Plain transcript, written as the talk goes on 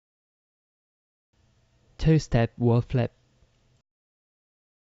Two-step wall flip.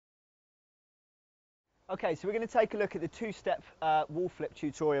 Okay, so we're going to take a look at the two-step wall flip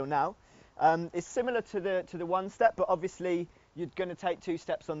tutorial now. It's similar to the one step, but obviously you're going to take 2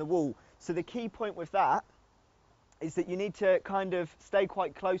 steps on the wall. So the key point with that is that you need to kind of stay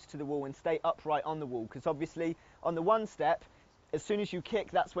quite close to the wall and stay upright on the wall, because obviously on the one step, as soon as you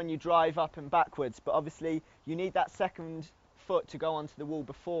kick, that's when you drive up and backwards, but obviously you need that second foot to go onto the wall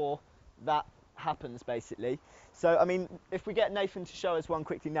before that happens, basically. So I mean, if we get Nathan to show us one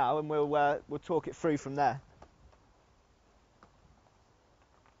quickly now, and we'll talk it through from there.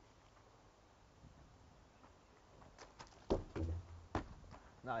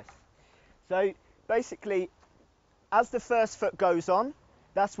 Nice. So basically, as the first foot goes on,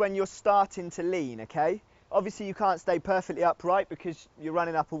 that's when you're starting to lean, okay? Obviously you can't stay perfectly upright because you're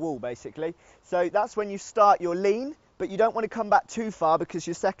running up a wall, basically. So that's when you start your lean, but you don't want to come back too far because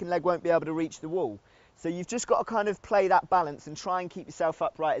your second leg won't be able to reach the wall. So you've just got to kind of play that balance and try and keep yourself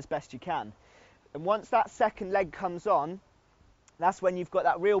upright as best you can. And once that second leg comes on, that's when you've got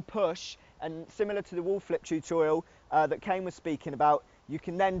that real push, and similar to the wall flip tutorial that Kane was speaking about, you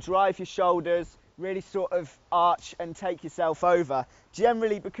can then drive your shoulders, really sort of arch and take yourself over.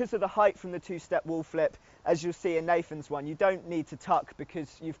 Generally, because of the height from the two-step wall flip, as you'll see in Nathan's one, you don't need to tuck because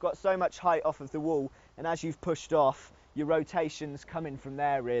you've got so much height off of the wall, and as you've pushed off, your rotation's coming from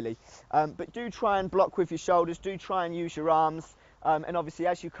there, really. But do try and block with your shoulders, do try and use your arms, and obviously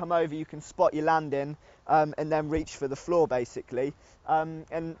as you come over you can spot your landing and then reach for the floor, basically.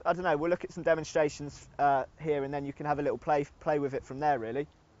 And I don't know, we'll look at some demonstrations here, and then you can have a little play with it from there, really.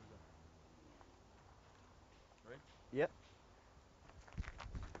 Ready? Yep.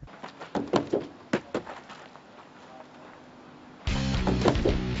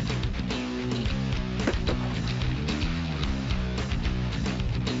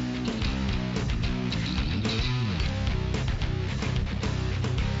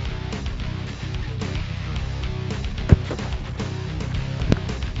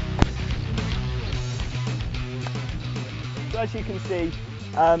 So as you can see,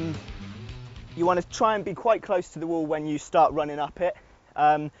 you want to try and be quite close to the wall when you start running up it.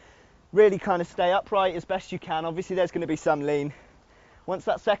 Really kind of stay upright as best you can. Obviously there's going to be some lean. Once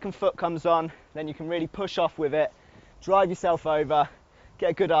that second foot comes on, then you can really push off with it, drive yourself over, get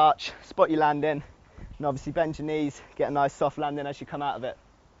a good arch, spot your landing, and obviously bend your knees, get a nice soft landing as you come out of it.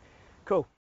 Cool.